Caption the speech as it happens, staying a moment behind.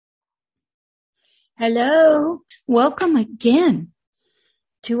Hello, welcome again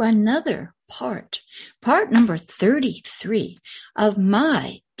to another part number 33 of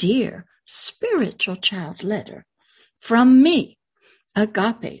my dear spiritual child letter from me,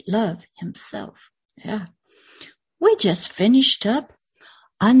 Agape Love himself. Yeah, we just finished up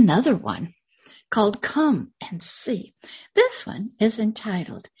another one called Come and See. This one is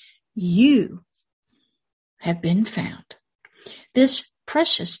entitled, You Have Been Found. This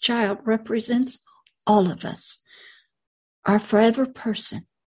precious child represents all of us, our forever person.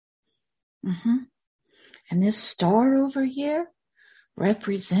 And this star over here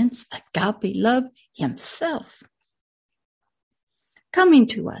represents Agape Love himself, coming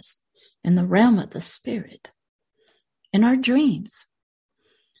to us in the realm of the spirit, in our dreams.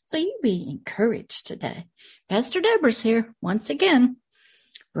 So you be encouraged today. Pastor Deborah's here once again,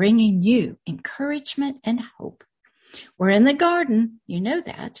 bringing you encouragement and hope. We're in the garden, you know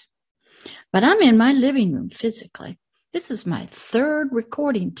that. But I'm in my living room physically. This is my third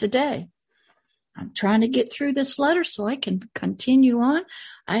recording today. I'm trying to get through this letter so I can continue on.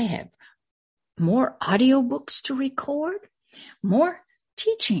 I have more audiobooks to record, more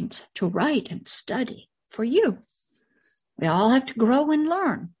teachings to write and study for you. We all have to grow and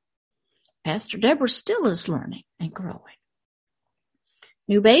learn. Pastor Deborah still is learning and growing.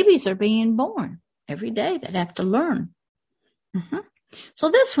 New babies are being born every day that have to learn.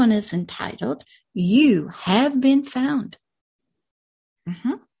 So this one is entitled, You Have Been Found.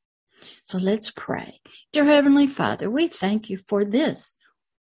 So let's pray. Dear Heavenly Father, we thank you for this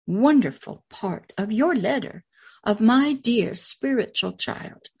wonderful part of your letter, of my dear spiritual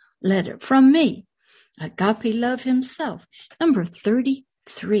child letter from me, Agape Love himself, number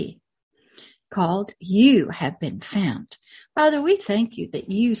 33, called You Have Been Found. Father, we thank you that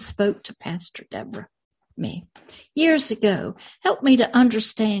you spoke to Pastor Deborah, me, years ago. Help me to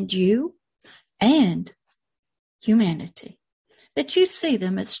understand you and humanity, that you see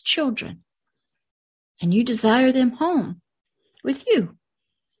them as children and you desire them home with you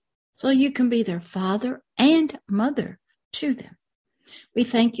so you can be their father and mother to them. We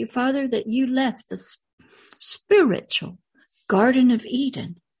thank you, Father, that you left the spiritual Garden of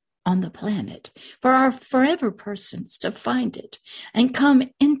Eden on the planet for our forever persons to find it and come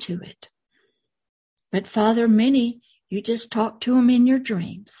into it. But Father, many, you just talk to them in your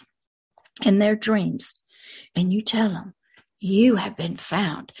dreams, in their dreams, and you tell them, you have been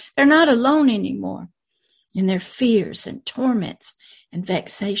found. They're not alone anymore in their fears and torments and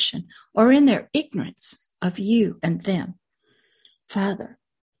vexation, or in their ignorance of you and them. Father,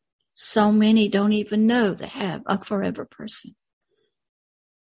 so many don't even know they have a forever person.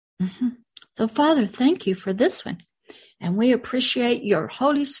 So Father, thank you for this one. And we appreciate your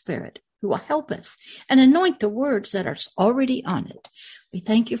Holy Spirit who will help us and anoint the words that are already on it. We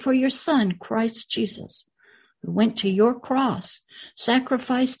thank you for your Son, Christ Jesus, who went to your cross,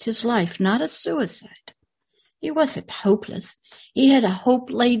 sacrificed his life, not a suicide. He wasn't hopeless. He had a hope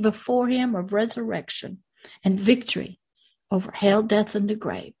laid before him of resurrection and victory over hell, death, and the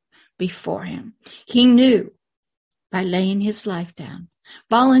grave before him. He knew by laying his life down,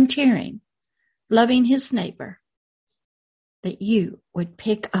 volunteering, loving his neighbor, that you would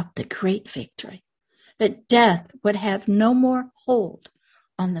pick up the great victory, that death would have no more hold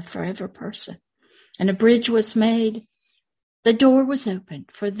on the forever person. And a bridge was made. The door was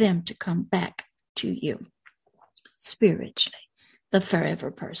opened for them to come back to you spiritually, the forever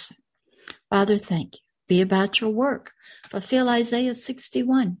person. Father, thank you. Be about your work. Fulfill Isaiah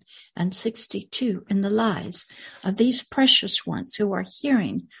 61 and 62 in the lives of these precious ones who are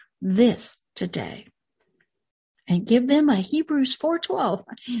hearing this today. And give them a Hebrews 4:12.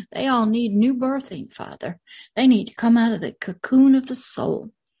 They all need new birthing, Father. They need to come out of the cocoon of the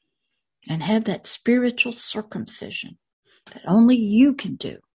soul and have that spiritual circumcision that only you can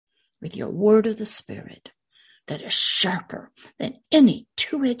do with your word of the Spirit that is sharper than any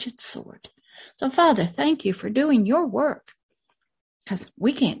two-edged sword. So, Father, thank you for doing your work, because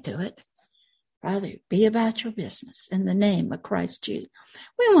we can't do it. Father, be about your business in the name of Christ Jesus.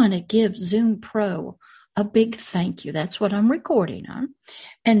 We want to give Zoom Pro a big thank you. That's what I'm recording on.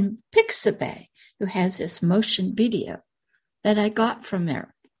 And Pixabay, who has this motion video that I got from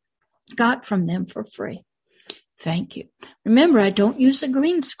them for free. Thank you. Remember, I don't use a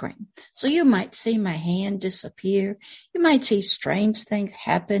green screen, so you might see my hand disappear. You might see strange things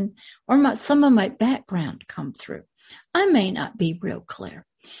happen, or some of my background come through. I may not be real clear,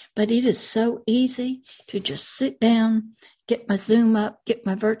 but it is so easy to just sit down, get my Zoom up, get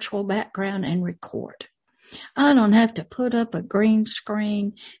my virtual background, and record. I don't have to put up a green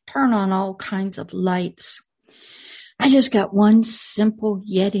screen, turn on all kinds of lights. I just got one simple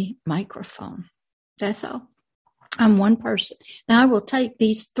Yeti microphone. That's all. I'm one person. Now I will take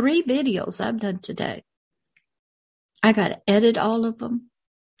these 3 videos I've done today. I got to edit all of them,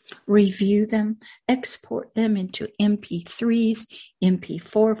 review them, export them into MP3s,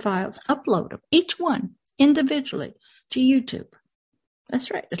 MP4 files, upload them, each one individually to YouTube. That's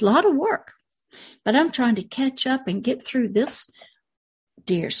right. It's a lot of work. But I'm trying to catch up and get through this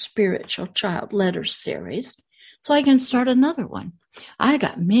Dear Spiritual Child Letter series so I can start another one. I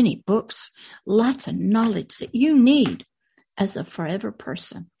got many books, lots of knowledge that you need as a forever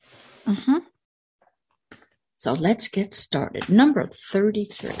person. So let's get started. Number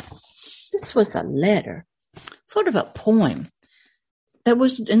 33. This was a letter, sort of a poem that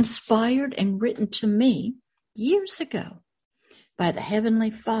was inspired and written to me years ago by the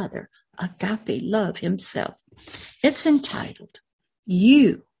Heavenly Father, Agape Love himself. It's entitled,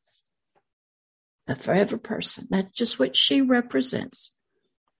 You, the Forever Person. That's just what she represents.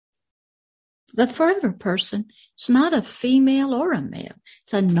 The forever person is not a female or a male.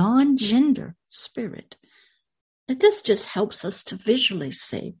 It's a non-gender spirit. But this just helps us to visually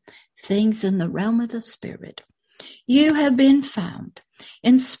see things in the realm of the spirit. You have been found,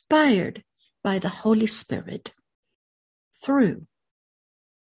 inspired by the Holy Spirit through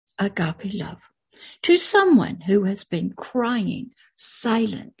Agape Love, to someone who has been crying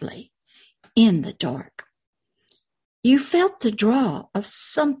silently in the dark. You felt the draw of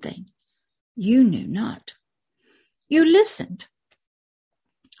something you knew not. You listened.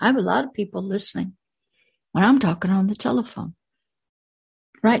 I have a lot of people listening when I'm talking on the telephone.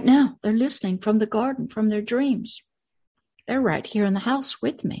 Right now, they're listening from the garden, from their dreams. They're right here in the house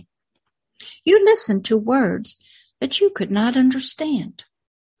with me. You listened to words that you could not understand.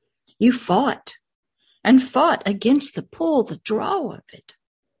 You fought and fought against the pull, the draw of it.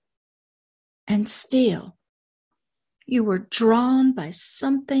 And still, you were drawn by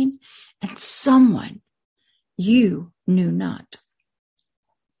something and someone you knew not.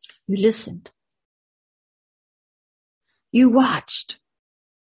 You listened. You watched.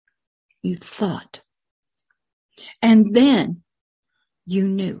 You thought. And then you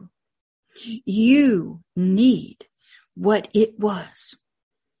knew. You need what it was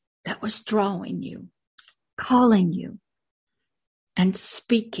that was drawing you, calling you, and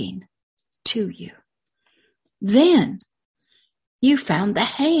speaking to you. Then you found the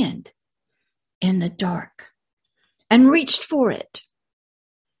hand in the dark and reached for it,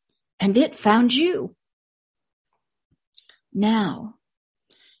 and it found you. Now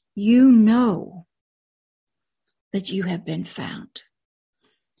you know that you have been found.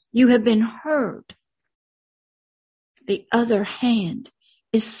 You have been heard. The other hand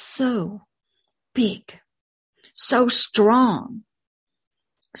is so big, so strong,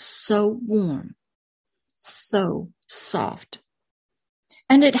 so warm, so soft.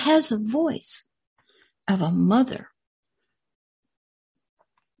 And it has a voice of a mother.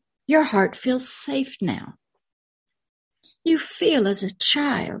 Your heart feels safe now. You feel as a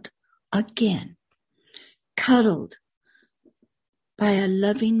child again, cuddled by a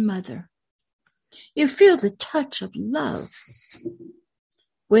loving mother. You feel the touch of love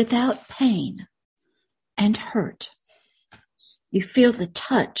without pain and hurt. You feel the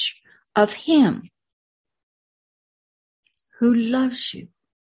touch of Him who loves you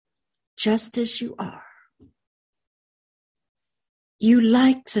just as you are. You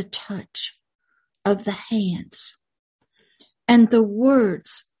like the touch of the hands and the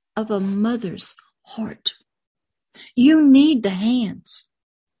words of a mother's heart. You need the hands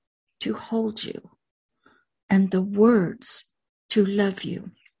to hold you and the words to love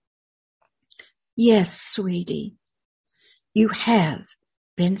you. Yes, sweetie, you have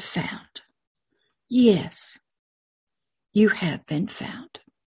been found. Yes, you have been found.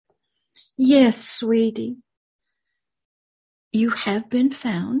 Yes, sweetie, you have been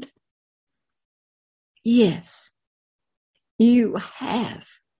found. Yes, you have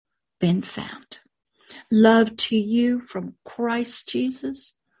been found. Love to you from Christ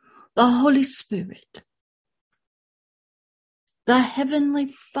Jesus, the Holy Spirit, the Heavenly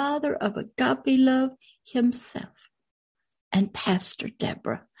Father of Agape Love himself, and Pastor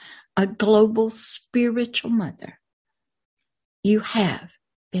Deborah, a global spiritual mother. You have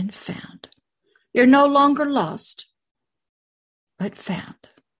been found. You're no longer lost, but found.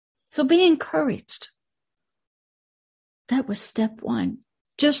 So be encouraged. That was step one,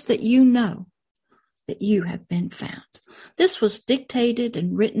 just that you know that you have been found. This was dictated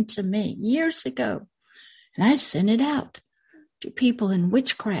and written to me years ago, and I sent it out to people in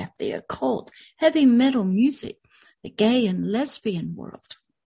witchcraft, the occult, heavy metal music, the gay and lesbian world,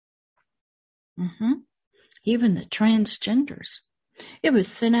 even the transgenders. It was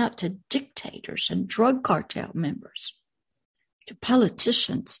sent out to dictators and drug cartel members, to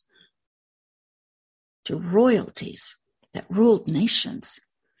politicians, to royalties that ruled nations,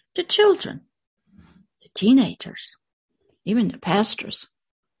 to children, to teenagers, even to pastors.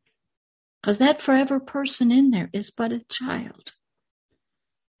 Because that forever person in there is but a child.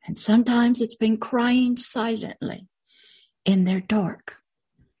 And sometimes it's been crying silently in their dark.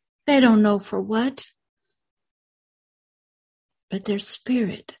 They don't know for what, but their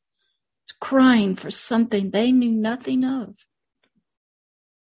spirit is crying for something they knew nothing of.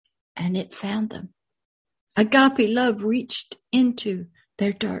 And it found them. Agape love reached into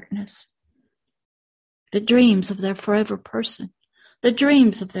their darkness. The dreams of their forever person, the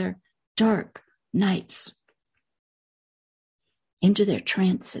dreams of their dark nights, into their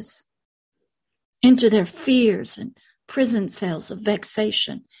trances, into their fears and prison cells of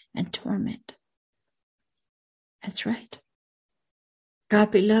vexation and torment. That's right.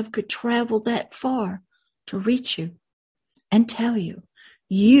 Agape love could travel that far to reach you and tell you,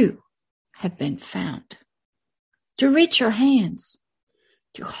 you have been found. To reach your hands,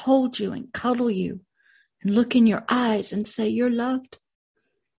 to hold you and cuddle you and look in your eyes and say you're loved.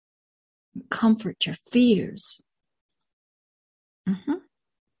 And comfort your fears.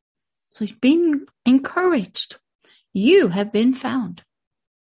 So you've been encouraged. You have been found.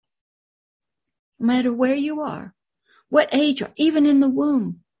 No matter where you are, what age, or even in the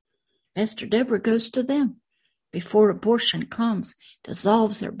womb, Pastor Deborah goes to them before abortion comes,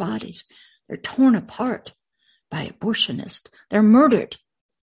 dissolves their bodies. They're torn apart by abortionists. They're murdered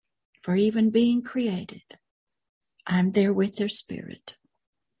for even being created. I'm there with their spirit.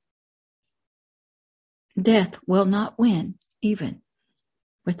 Death will not win, even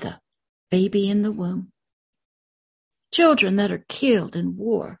with the baby in the womb. Children that are killed in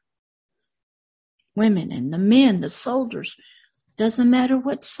war. Women and the men, the soldiers. Doesn't matter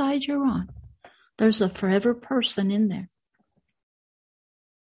what side you're on. There's a forever person in there.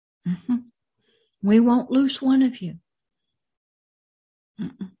 We won't lose one of you.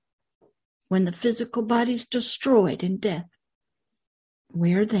 When the physical body's destroyed in death,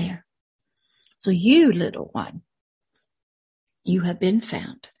 we're there. So you, little one, you have been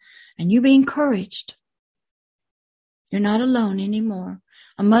found. And you be encouraged. You're not alone anymore.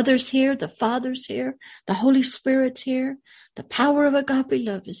 A mother's here, the Father's here, the Holy Spirit's here. The power of agape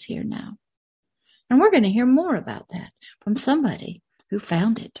love is here now. And we're going to hear more about that from somebody who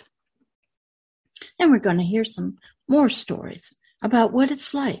found it. And we're going to hear some more stories about what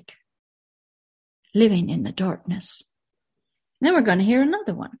it's like living in the darkness. Then we're going to hear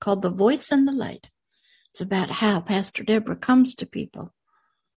another one called The Voice and the Light. It's about how Pastor Deborah comes to people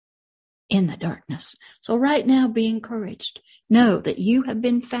in the darkness. So right now, be encouraged. Know that you have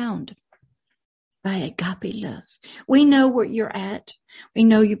been found by agape love. We know where you're at. We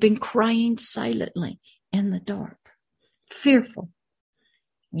know you've been crying silently in the dark, fearful.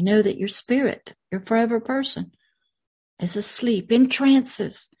 We know that your spirit, your forever person, is asleep in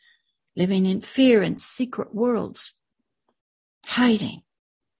trances, living in fear and secret worlds, hiding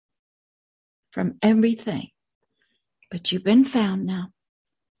from everything. But you've been found now.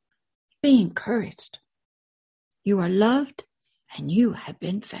 Be encouraged. You are loved and you have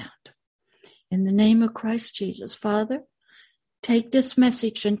been found. In the name of Christ Jesus, Father, take this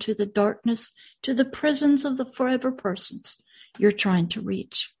message into the darkness, to the prisons of the forever persons you're trying to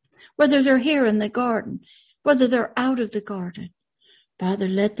reach. Whether they're here in the garden, whether they're out of the garden, Father,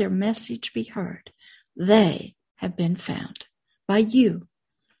 let their message be heard. They have been found by you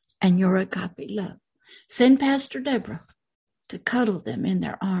and your agape love. Send Pastor Deborah to cuddle them in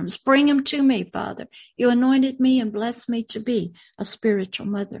their arms. Bring them to me, Father. You anointed me and blessed me to be a spiritual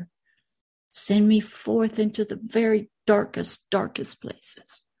mother. Send me forth into the very darkest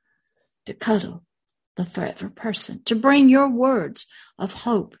places to cuddle the forever person, to bring your words of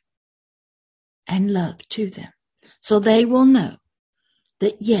hope and love to them so they will know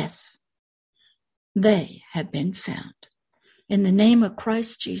that, yes, they have been found. In the name of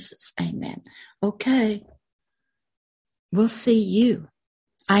Christ Jesus, amen. Okay, we'll see you.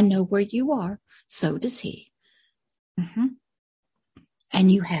 I know where you are, so does he.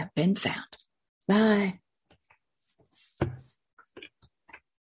 And you have been found. Bye.